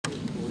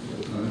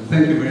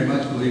Thank you very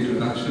much for the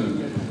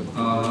introduction.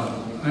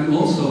 I'm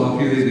also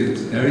affiliated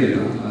with ERIA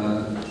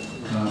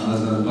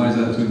as an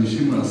advisor to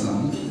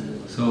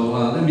Nishimura-san. So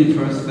let me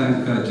first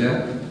thank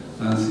Jeff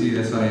and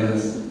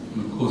CSIS,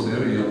 of course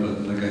ERIA,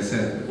 but like I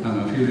said, I'm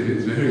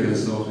affiliated with ERIA,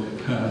 so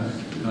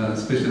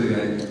especially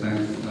I thank,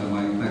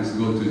 my thanks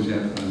go to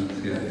Jeff and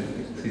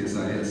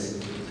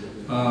CSIS.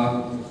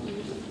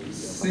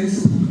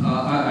 Since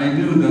I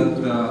knew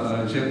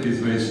that Jeff is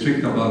very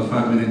strict about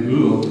 5-minute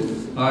rule,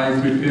 I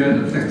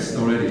prepared a text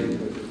already.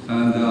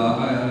 And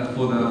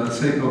for the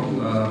sake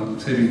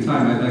of saving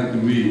time, I'd like to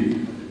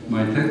read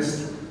my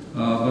text.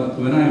 But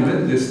when I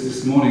read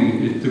this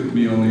morning, it took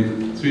me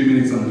only 3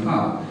 minutes and a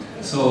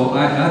half. So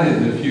I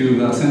added a few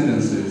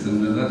sentences,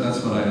 and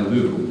that's what I'll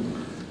do.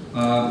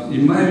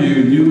 In my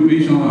view, new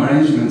regional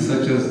arrangements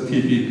such as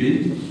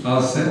TPP,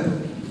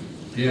 RCEP,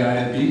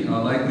 AIIB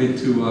are likely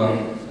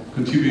to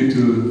contribute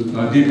to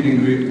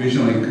deepening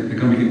regional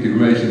economic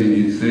integration in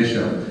East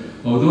Asia,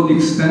 although the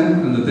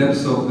extent and the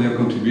depth of their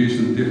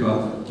contribution differ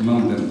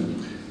among them.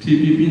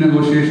 TPP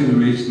negotiations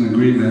reached an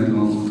agreement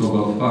on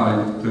October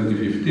 5,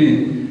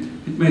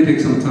 2015. It may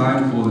take some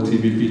time for the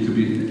TPP to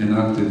be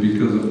enacted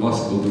because of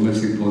possible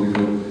domestic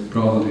political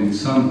problems in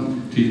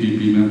some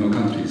TPP member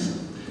countries.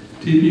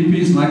 TPP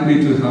is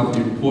likely to have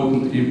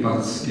important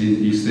impacts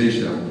in East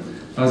Asia,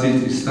 as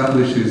it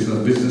establishes a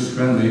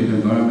business-friendly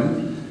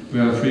environment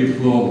where free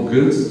flow of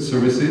goods,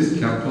 services,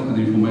 capital, and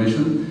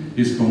information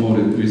is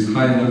promoted with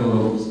high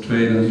level of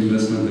trade and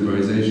investment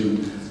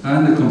liberalization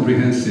and a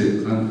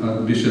comprehensive and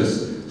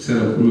ambitious set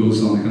of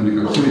rules on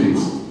economic activities.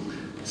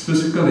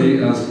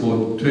 Specifically, as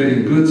for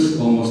trading goods,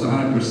 almost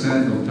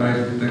 100% of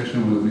tariff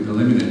protection will be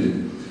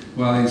eliminated,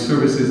 while in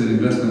services and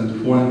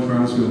investment, foreign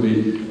firms will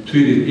be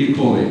treated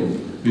equally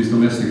with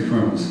domestic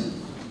firms.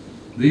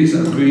 These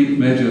agreed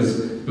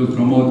measures will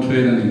promote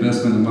trade and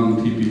investment among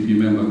TPP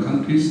member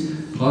countries,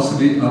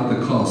 possibly at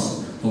the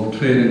cost of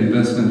trade and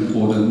investment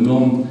for the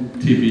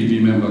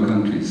non-TPP member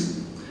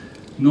countries.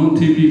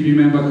 Non-TPP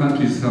member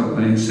countries have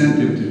an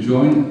incentive to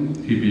join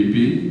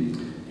TPP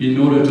in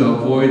order to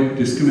avoid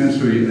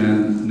discriminatory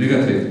and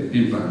negative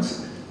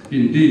impacts.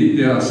 Indeed,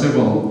 there are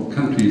several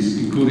countries,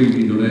 including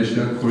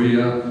Indonesia,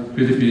 Korea,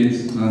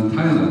 Philippines, and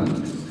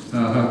Thailand,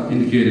 have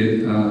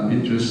indicated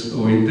interest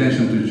or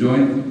intention to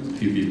join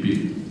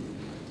TPP.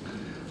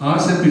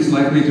 RCEP is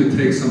likely to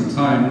take some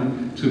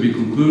time to be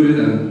concluded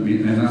and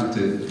be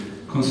enacted,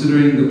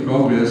 considering the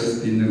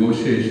progress in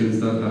negotiations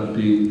that have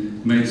been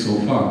made so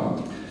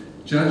far.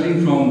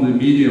 Judging from the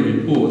media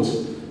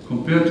reports,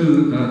 compared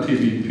to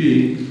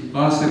TPP,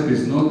 RCEP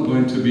is not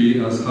going to be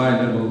as high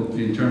level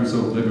in terms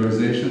of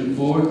liberalization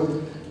or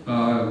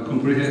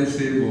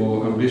comprehensive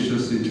or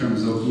ambitious in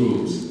terms of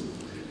rules.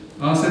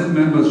 RCEP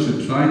members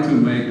should try to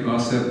make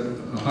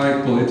RCEP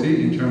high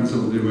quality in terms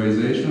of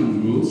liberalization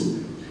and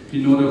rules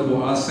in order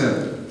for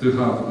RCEP to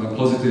have a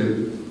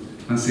positive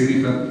and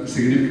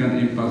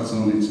significant impacts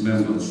on its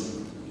members.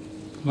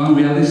 One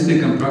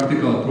realistic and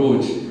practical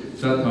approach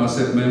that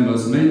RCEP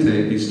members may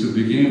take is to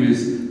begin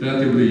with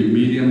relatively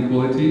medium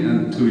quality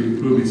and to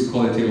improve its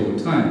quality over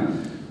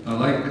time,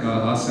 like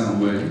ASEAN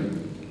way.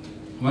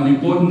 One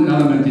important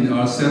element in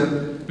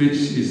RCEP, which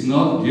is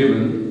not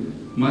given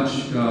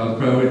much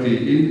priority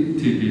in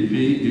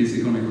TPP, is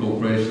economic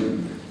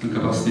cooperation and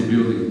capacity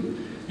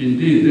building.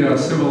 Indeed, there are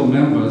several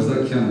members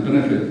that can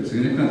benefit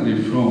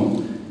significantly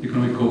from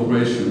economic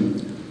cooperation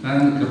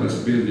and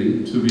capacity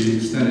building to be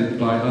extended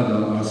by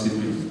other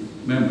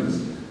RCEP members.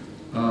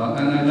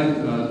 And I like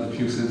a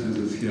few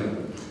sentences here.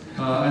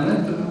 I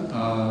like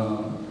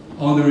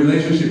on the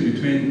relationship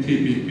between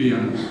TPP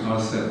and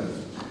RCEP.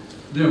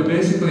 There are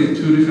basically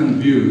two different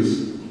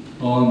views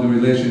on the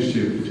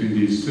relationship between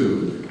these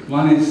two.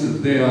 One is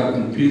that they are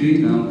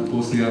competing, and of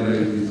course the other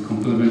is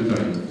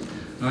complementary.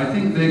 I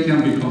think they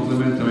can be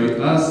complementary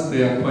as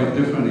they are quite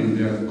different in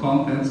their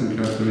contents and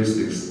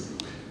characteristics.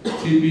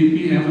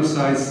 TPP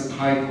emphasizes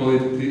high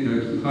quality,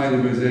 high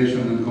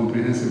liberalization and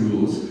comprehensive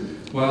rules,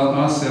 while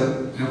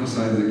RCEP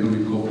emphasizes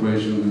economic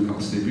cooperation and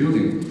capacity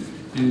building.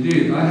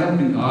 Indeed, I have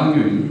been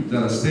arguing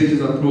that a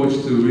staged approach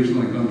to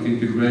regional economic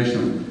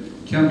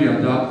integration can be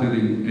adopted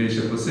in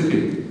Asia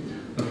Pacific.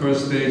 The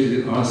first stage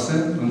is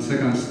RCEP and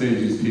second stage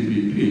is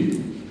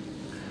TPP.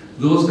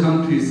 Those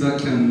countries that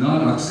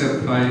cannot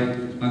accept high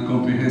and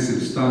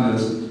comprehensive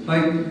standards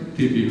like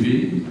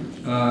TPP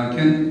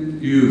can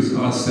use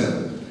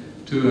RCEP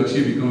to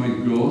achieve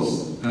economic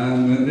growth,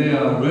 and when they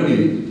are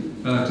ready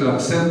to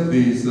accept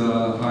these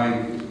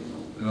high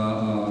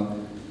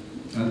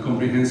and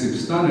comprehensive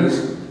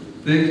standards,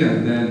 they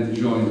can then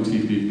join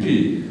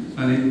TPP.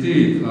 And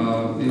indeed,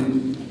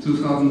 in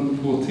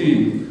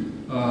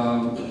 2014,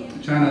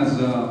 China's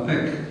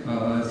PEC,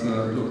 as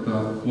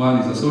Dr. Wan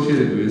is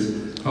associated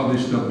with,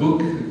 published a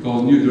book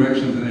called New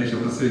Directions in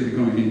Asia-Pacific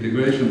Economic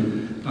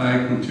Integration.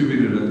 I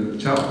contributed a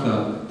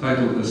chapter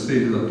titled A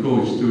Stated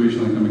Approach to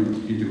Regional Economic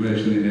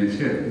Integration in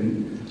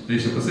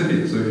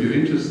Asia-Pacific. So if you're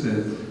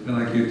interested, I'd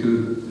like you to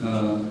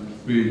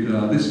read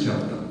this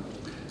chapter.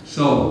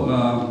 So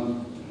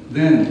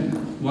then,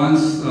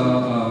 once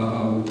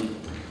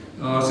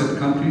RCEP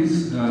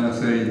countries,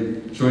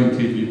 say, join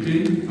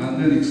TPP,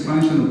 and then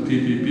expansion of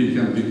TPP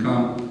can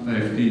become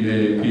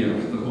FTA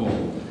after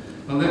all.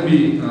 Let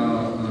me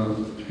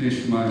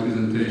finish my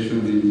presentation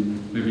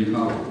in maybe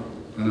half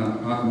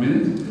a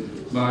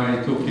minute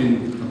by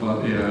talking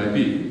about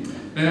AIIB.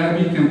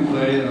 AIIB can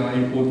play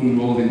an important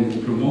role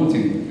in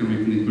promoting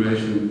economic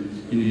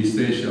integration in East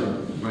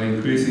Asia by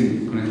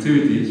increasing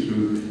connectivity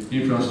through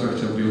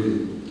infrastructure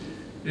building.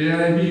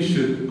 AIIB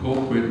should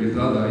cooperate with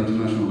other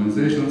international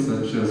organizations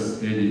such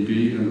as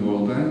ADB and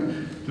World Bank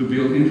to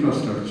build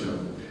infrastructure,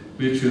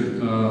 which should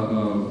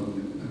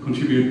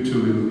contribute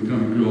to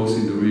economic growth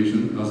in the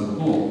region as a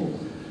whole.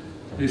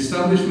 The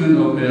establishment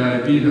of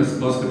AIIB has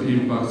positive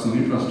impacts on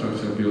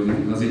infrastructure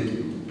building as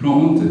it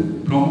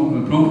prompted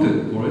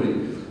already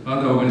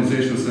other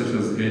organizations such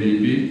as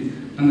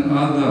ADB and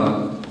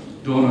other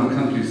donor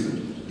countries,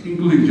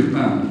 including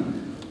Japan,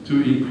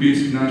 to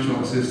increase financial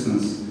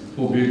assistance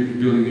for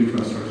building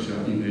infrastructure.